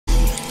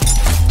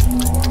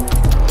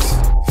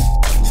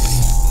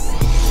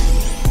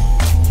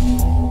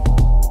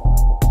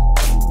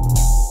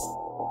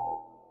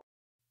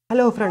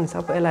Hello friends,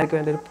 അപ്പോൾ എല്ലാവർക്കും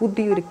എൻ്റെ ഒരു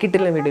പുതിയൊരു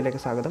കിട്ടില്ല വീഡിയോയിലേക്ക്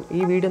സ്വാഗതം. ഈ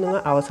വീഡിയോ നിങ്ങൾ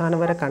അവസാനം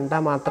വരെ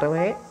കണ്ടാൽ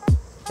മാത്രമേ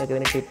നിങ്ങൾക്ക്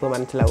ഇതിൻ്റെ ടിപ്പ്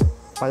മനസ്സിലാവും.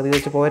 പകുതി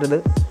വെച്ച് പോരുത്.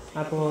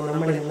 അപ്പോൾ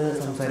നമ്മൾ ഇന്ന്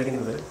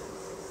സംസാരിക്കുന്നത്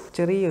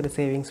ചെറിയൊരു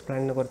സേവിങ്സ്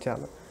പ്ലാനിനെ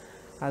കുറിച്ചാണ്.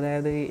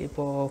 അതായത്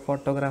ഇപ്പോൾ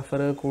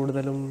ഫോട്ടോഗ്രാഫർ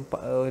കൂടുതലും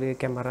ഒരു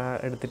ക്യാമറ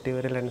എടുത്തിട്ട്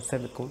ഒരു ലെൻസ്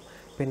എടുക്കും.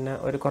 പിന്നെ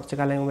ഒരു കുറച്ച്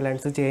കാലം കഴിയുമ്പോൾ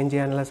ലെൻസ് ചേഞ്ച്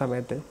ചെയ്യാനുള്ള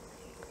സമയത്ത്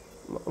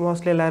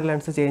മോസ്റ്റ്ലി എല്ലാവരും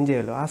ലെൻസ് ചേഞ്ച്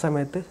ചെയ്യുമല്ലോ. ആ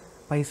സമയത്ത്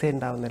പൈസ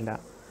ഉണ്ടാവുന്നില്ല.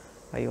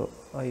 അയ്യോ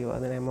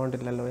അതിന് എമൗണ്ട്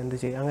ഇല്ലല്ലോ, എന്ത്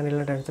ചെയ്യും?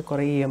 അങ്ങനെയുള്ള ടെൻഷൻ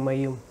കുറേ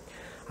EMIയും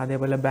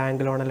അതേപോലെ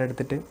ബാങ്ക് ലോണെല്ലാം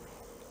എടുത്തിട്ട്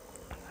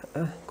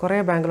കുറേ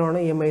ബാങ്ക് ലോൺ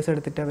EMIs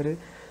എടുത്തിട്ട് അവർ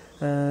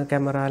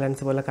ക്യാമറ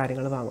ലെൻസ് പോലെ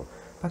കാര്യങ്ങൾ വാങ്ങും.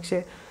 പക്ഷേ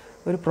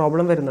ഒരു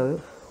പ്രോബ്ലം വരുന്നത്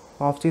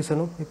ഓഫ്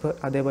സീസണും ഇപ്പോൾ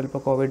അതേപോലെ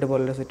ഇപ്പോൾ കോവിഡ്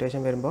പോലുള്ള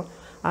സിറ്റുവേഷൻ വരുമ്പോൾ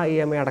ആ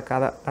EMI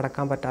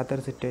അടക്കാൻ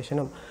പറ്റാത്തൊരു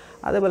സിറ്റുവേഷനും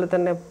അതേപോലെ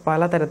തന്നെ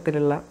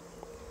പലതരത്തിലുള്ള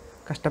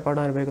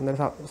കഷ്ടപ്പാടും അനുഭവിക്കുന്ന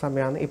ഒരു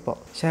സമയമാണ് ഇപ്പോൾ.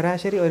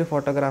 ശരാശരി ഒരു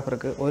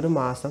ഫോട്ടോഗ്രാഫർക്ക് ഒരു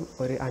മാസം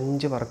ഒരു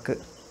 5 വർക്ക്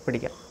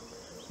പിടിക്കാം.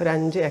 ഒരു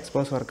 5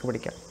 എക്സ്പോസ് വർക്ക്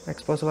പിടിക്കാം.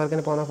 എക്സ്പോസ്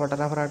വർക്കിന് പോകുന്ന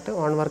ഫോട്ടോഗ്രാഫറായിട്ട്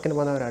ഓൺ വർക്കിന്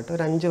പോകുന്നവരായിട്ട്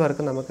ഒരു 5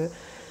 വർക്ക് നമുക്ക്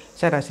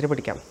ശരാശരി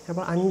പിടിക്കാം.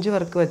 അപ്പോൾ 5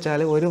 വർക്ക്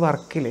വെച്ചാൽ ഒരു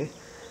വർക്കിൽ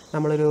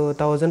നമ്മളൊരു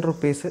 1000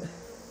 റുപ്പീസ്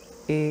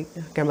ഈ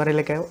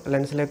ക്യാമറയിലേക്കോ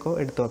ലെൻസിലേക്കോ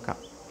എടുത്തു വെക്കാം.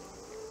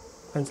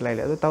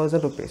 മനസ്സിലായില്ലേ? അത്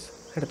 1000 റുപ്പീസ്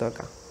എടുത്തു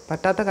വെക്കാം.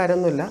 പറ്റാത്ത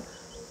കാര്യമൊന്നുമില്ല.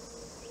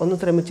 ഒന്ന്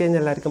ശ്രമിച്ചു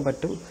കഴിഞ്ഞാൽ എല്ലാവർക്കും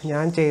പറ്റും.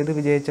 ഞാൻ ചെയ്ത്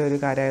വിജയിച്ച ഒരു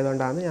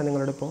കാര്യമായതുകൊണ്ടാണ് ഞാൻ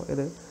നിങ്ങളോട് ഇപ്പോൾ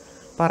ഇത്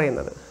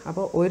പറയുന്നത്.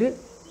 അപ്പോൾ ഒരു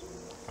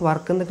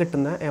വർക്കിൽ നിന്ന്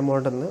കിട്ടുന്ന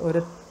എമൗണ്ടിൽ നിന്ന്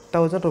ഒരു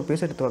 1000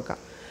 റുപ്പീസ് എടുത്തു വെക്കാം.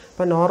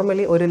 ഇപ്പോൾ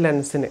നോർമലി ഒരു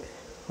ലെൻസിന്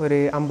ഒരു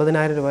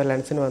 50,000 രൂപ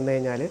ലെൻസിന് വന്നു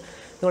കഴിഞ്ഞാൽ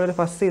നിങ്ങളൊരു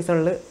ഫസ്റ്റ്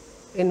സീസണിൽ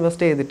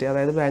ഇൻവെസ്റ്റ് ചെയ്തിട്ട്,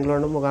 അതായത് ബാങ്ക്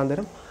ലോൺ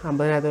മുഖാന്തരം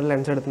 50,000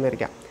 ലെൻസ്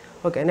എടുത്തുനിന്നിരിക്കാം.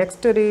 ഓക്കെ,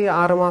 നെക്സ്റ്റ് ഒരു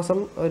 6 മാസം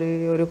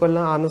ഒരു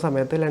കൊല്ലം ആകുന്ന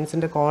സമയത്ത്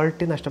ലെൻസിൻ്റെ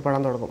ക്വാളിറ്റി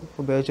നഷ്ടപ്പെടാൻ തുടങ്ങും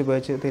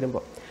ഉപയോഗിച്ച്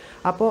തീരുമ്പോൾ.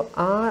 അപ്പോൾ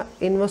ആ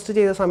ഇൻവെസ്റ്റ്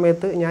ചെയ്ത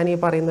സമയത്ത് ഞാൻ ഈ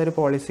പറയുന്ന ഒരു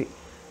പോളിസി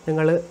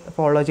നിങ്ങൾ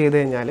ഫോളോ ചെയ്ത്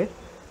കഴിഞ്ഞാൽ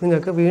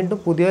നിങ്ങൾക്ക് വീണ്ടും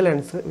പുതിയ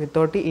ലെൻസ്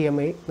വിത്തൗട്ട്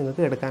EMI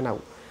നിങ്ങൾക്ക്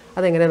എടുക്കാനാവും.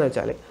 അതെങ്ങനെയാണെന്ന്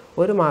വെച്ചാൽ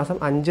ഒരു മാസം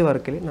 5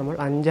 വർക്കിൽ നമ്മൾ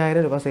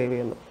 5000 രൂപ സേവ്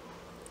ചെയ്യുന്നു.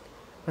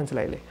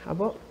 മനസ്സിലായില്ലേ?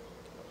 അപ്പോൾ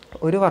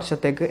ഒരു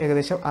വർഷത്തേക്ക്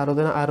ഏകദേശം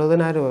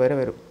 60,000 രൂപ വരെ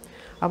വരും.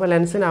 അപ്പോൾ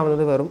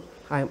ലെൻസിനാവുന്നത് വെറും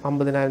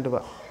 50,000 രൂപ.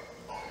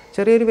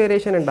 ചെറിയൊരു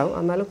വേരിയേഷൻ ഉണ്ടാവും,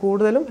 എന്നാലും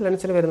കൂടുതലും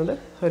ലെൻസിന് വരുന്നത്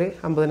ഒരു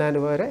 50,000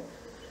 രൂപ വരെ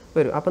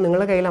വരും. അപ്പോൾ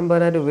നിങ്ങളുടെ കയ്യിൽ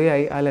 50,000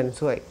 രൂപയായി, ആ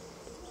ലെൻസുമായി.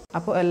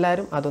 അപ്പോൾ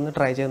എല്ലാവരും അതൊന്ന്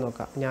ട്രൈ ചെയ്ത്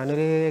നോക്കാം.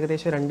 ഞാനൊരു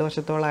ഏകദേശം 2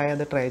 വർഷത്തോളമായി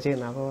അത് ട്രൈ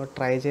ചെയ്യുന്നത്. അപ്പോൾ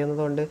ട്രൈ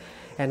ചെയ്യുന്നതുകൊണ്ട്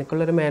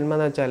എനിക്കുള്ളൊരു മേന്മ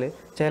എന്ന് വെച്ചാൽ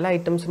ചില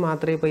ഐറ്റംസ്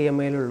മാത്രമേ ഇപ്പോൾ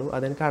EMIയിലുള്ളൂ,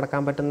 അതെനിക്ക്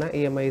അടക്കാൻ പറ്റുന്ന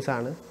EMIs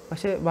ആണ്.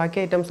 പക്ഷേ ബാക്കി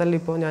ഐറ്റംസ് എല്ലാം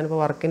ഇപ്പോൾ ഞാനിപ്പോൾ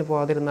വർക്കിന്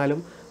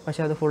പോകാതിരുന്നാലും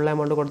പക്ഷേ അത് ഫുൾ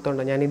എമൗണ്ട്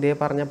കൊടുത്തുകൊണ്ട് ഞാൻ ഇതേ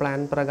പറഞ്ഞ പ്ലാൻ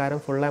പ്രകാരം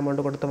ഫുൾ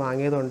എമൗണ്ട് കൊടുത്ത്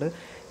വാങ്ങിയതുകൊണ്ട്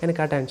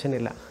എനിക്ക് ആ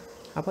ടെൻഷനില്ല.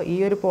 അപ്പോൾ ഈ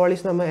ഒരു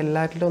പോളിസി നമ്മൾ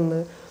എല്ലാറ്റിലും ഒന്ന്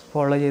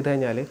ഫോളോ ചെയ്ത്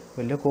കഴിഞ്ഞാൽ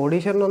വലിയ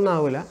കോടീശ്വരനൊന്നും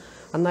ആവില്ല,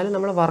 എന്നാലും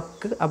നമ്മൾ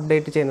വർക്ക്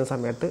അപ്ഡേറ്റ് ചെയ്യുന്ന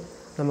സമയത്ത്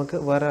നമുക്ക്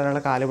വേറെ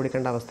ഒരാളെ കാല്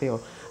പിടിക്കേണ്ട അവസ്ഥയോ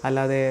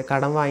അല്ലാതെ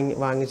കടം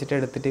വാങ്ങിച്ചിട്ട്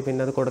എടുത്തിട്ട്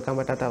പിന്നെ അത് കൊടുക്കാൻ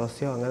പറ്റാത്ത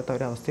അവസ്ഥയോ അങ്ങനത്തെ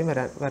ഒരു അവസ്ഥയും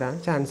വരാൻ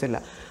ചാൻസ് ഇല്ല.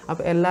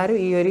 അപ്പോൾ എല്ലാവരും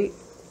ഈ ഒരു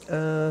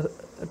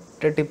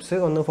ടിപ്സ്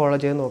ഒന്ന് ഫോളോ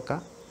ചെയ്ത്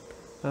നോക്കുക.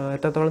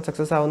 എത്രത്തോളം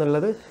സക്സസ്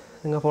ആവുമെന്നുള്ളത്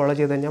നിങ്ങൾ ഫോളോ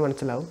ചെയ്ത് കഴിഞ്ഞാൽ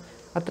മനസ്സിലാവും.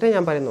 അത്രയും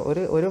ഞാൻ പറയുന്നു.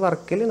 ഒരു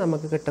വർക്കിൽ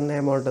നമുക്ക് കിട്ടുന്ന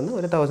എമൗണ്ടിൽ നിന്ന്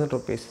ഒരു 1000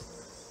 റുപ്പീസ്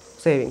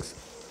സേവിങ്സ്.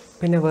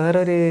 പിന്നെ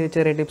വേറൊരു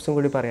ചെറിയ ടിപ്സും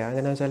കൂടി പറയാം.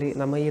 എങ്ങനെയാണെന്ന് വെച്ചാൽ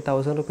നമ്മൾ ഈ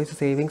 1000 റുപ്പീസ്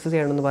സേവിങ്സ്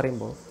ചെയ്യണമെന്ന്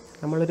പറയുമ്പോൾ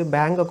നമ്മളൊരു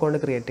ബാങ്ക് അക്കൗണ്ട്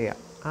ക്രിയേറ്റ്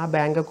ചെയ്യുക. ആ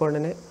ബാങ്ക്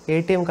അക്കൗണ്ടിന്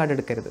ATM കാർഡ്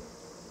എടുക്കരുത്.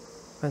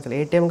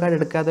 മനസ്സിലായി? ATM കാർഡ്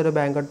എടുക്കാതെ ഒരു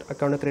ബാങ്ക്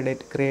അക്കൗണ്ട്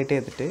ക്രിയേറ്റ്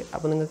ചെയ്തിട്ട്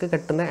അപ്പോൾ നിങ്ങൾക്ക്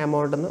കിട്ടുന്ന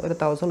എമൗണ്ടിൽ നിന്ന് ഒരു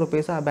 1000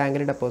 റുപ്പീസ് ആ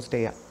ബാങ്കിൽ ഡെപ്പോസിറ്റ്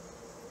ചെയ്യുക.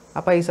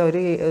 ആ പൈസ ഒരു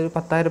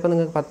 10,000 രൂപ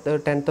നിങ്ങൾക്ക്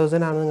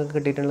 10,000 ആണ് നിങ്ങൾക്ക്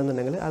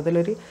കിട്ടിയിട്ടുണ്ടെന്നുണ്ടെങ്കിൽ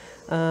അതിലൊരു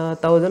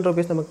 1000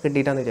 റുപ്പീസ് നമുക്ക്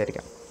കിട്ടിയിട്ടാണെന്ന്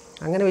വിചാരിക്കാം.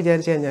 അങ്ങനെ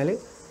വിചാരിച്ചു കഴിഞ്ഞാൽ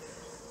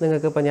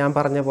നിങ്ങൾക്ക് ഇപ്പോൾ ഞാൻ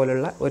പറഞ്ഞ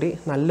പോലുള്ള ഒരു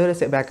നല്ലൊരു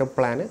ബാക്കപ്പ്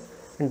പ്ലാൻ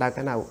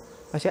ഉണ്ടാക്കാനാവും.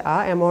 പക്ഷേ ആ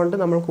എമൗണ്ട്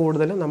നമ്മൾ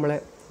കൂടുതലും നമ്മളെ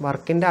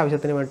വർക്കിൻ്റെ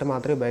ആവശ്യത്തിന് വേണ്ടി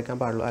മാത്രമേ ഉപയോഗിക്കാൻ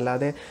പാടുള്ളൂ.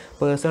 അല്ലാതെ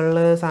പേഴ്സണൽ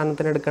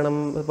സാധനത്തിന് എടുക്കണം,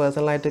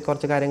 പേഴ്സണലായിട്ട്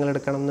കുറച്ച് കാര്യങ്ങൾ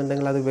എടുക്കണം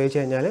എന്നുണ്ടെങ്കിൽ അത് ഉപയോഗിച്ച്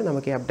കഴിഞ്ഞാൽ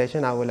നമുക്ക് ഈ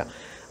അപ്ഡേഷൻ ആവില്ല.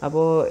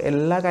 അപ്പോൾ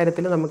എല്ലാ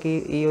കാര്യത്തിലും നമുക്ക്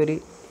ഈ ഒരു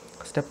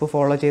സ്റ്റെപ്പ്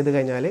ഫോളോ ചെയ്ത്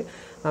കഴിഞ്ഞാൽ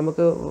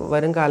നമുക്ക്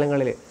വരും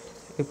കാലങ്ങളിൽ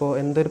ഇപ്പോൾ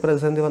എന്തൊരു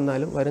പ്രതിസന്ധി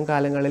വന്നാലും വരും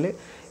കാലങ്ങളിൽ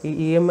ഈ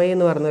EMI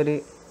എന്ന് പറഞ്ഞൊരു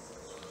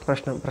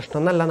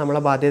പ്രശ്നമൊന്നല്ല, നമ്മളെ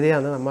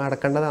ബാധ്യതയാണ്, നമ്മൾ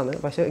അടക്കേണ്ടതാണ്.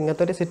 പക്ഷേ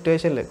ഇങ്ങനത്തെ ഒരു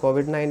സിറ്റുവേഷനിൽ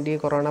COVID-19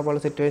 കൊറോണ പോലെ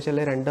സിറ്റുവേഷനിൽ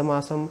 2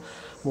 മാസം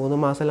 3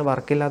 മാസമെല്ലാം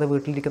വർക്കില്ലാതെ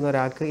വീട്ടിലിരിക്കുന്ന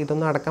ഒരാൾക്ക്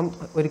ഇതൊന്നും അടക്കാൻ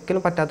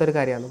ഒരിക്കലും പറ്റാത്തൊരു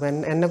കാര്യമാണ്. അപ്പോൾ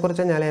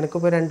എന്നെക്കുറിച്ച്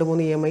എനിക്കിപ്പോൾ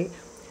 2-3 EMI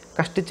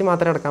കഷ്ടിച്ച്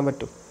മാത്രമേ അടക്കാൻ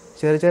പറ്റൂ.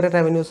 ചെറിയ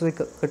റവന്യൂസ്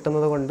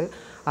കിട്ടുന്നത് കൊണ്ട്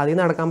അതിൽ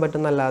നിന്ന് അടക്കാൻ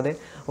പറ്റുന്നല്ലാതെ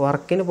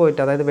വർക്കിന്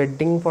പോയിട്ട്, അതായത്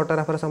വെഡ്ഡിങ്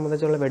ഫോട്ടോഗ്രാഫറെ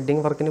സംബന്ധിച്ചുള്ള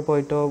വെഡ്ഡിങ് വർക്കിന്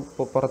പോയിട്ടോ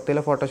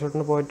പുറത്തുള്ള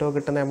ഫോട്ടോഷൂട്ടിന് പോയിട്ടോ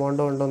കിട്ടുന്ന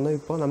എമൗണ്ട് കൊണ്ടൊന്നും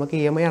ഇപ്പോൾ നമുക്ക്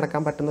EMI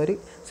അടക്കാൻ പറ്റുന്ന ഒരു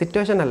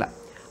സിറ്റുവേഷൻ അല്ല.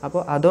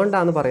 അപ്പോൾ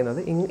അതുകൊണ്ടാണ് പറയുന്നത്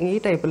ഈ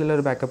ടൈപ്പിലുള്ള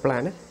ഒരു ബാക്കപ്പ്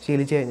പ്ലാൻ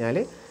ശീലിച്ച് കഴിഞ്ഞാൽ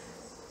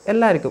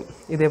എല്ലാവർക്കും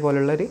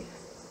ഇതേപോലുള്ളൊരു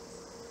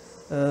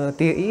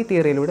ഈ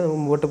തിയറിയിലൂടെ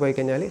മുമ്പോട്ട് പോയി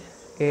കഴിഞ്ഞാൽ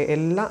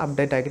എല്ലാം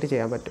അപ്ഡേറ്റ് ആക്കിയിട്ട്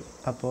ചെയ്യാൻ പറ്റും.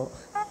 അപ്പോൾ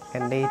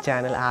എൻ്റെ ഈ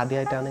ചാനൽ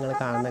ആദ്യമായിട്ടാണ് നിങ്ങൾ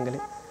കാണുന്നതെങ്കിൽ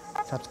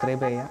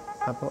സബ്സ്ക്രൈബ് ചെയ്യുക.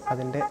 അപ്പോൾ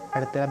അതിൻ്റെ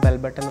അടുത്തുള്ള ബെൽ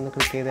ബട്ടൺ ഒന്ന്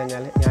ക്ലിക്ക് ചെയ്ത്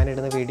കഴിഞ്ഞാൽ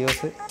ഞാനിടുന്ന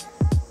വീഡിയോസ്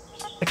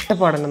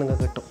ഇഷ്ടപ്പാടന്നെ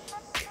നിങ്ങൾക്ക് കിട്ടും.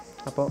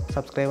 അപ്പോൾ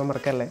സബ്സ്ക്രൈബ്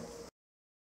മറക്കല്ലേ.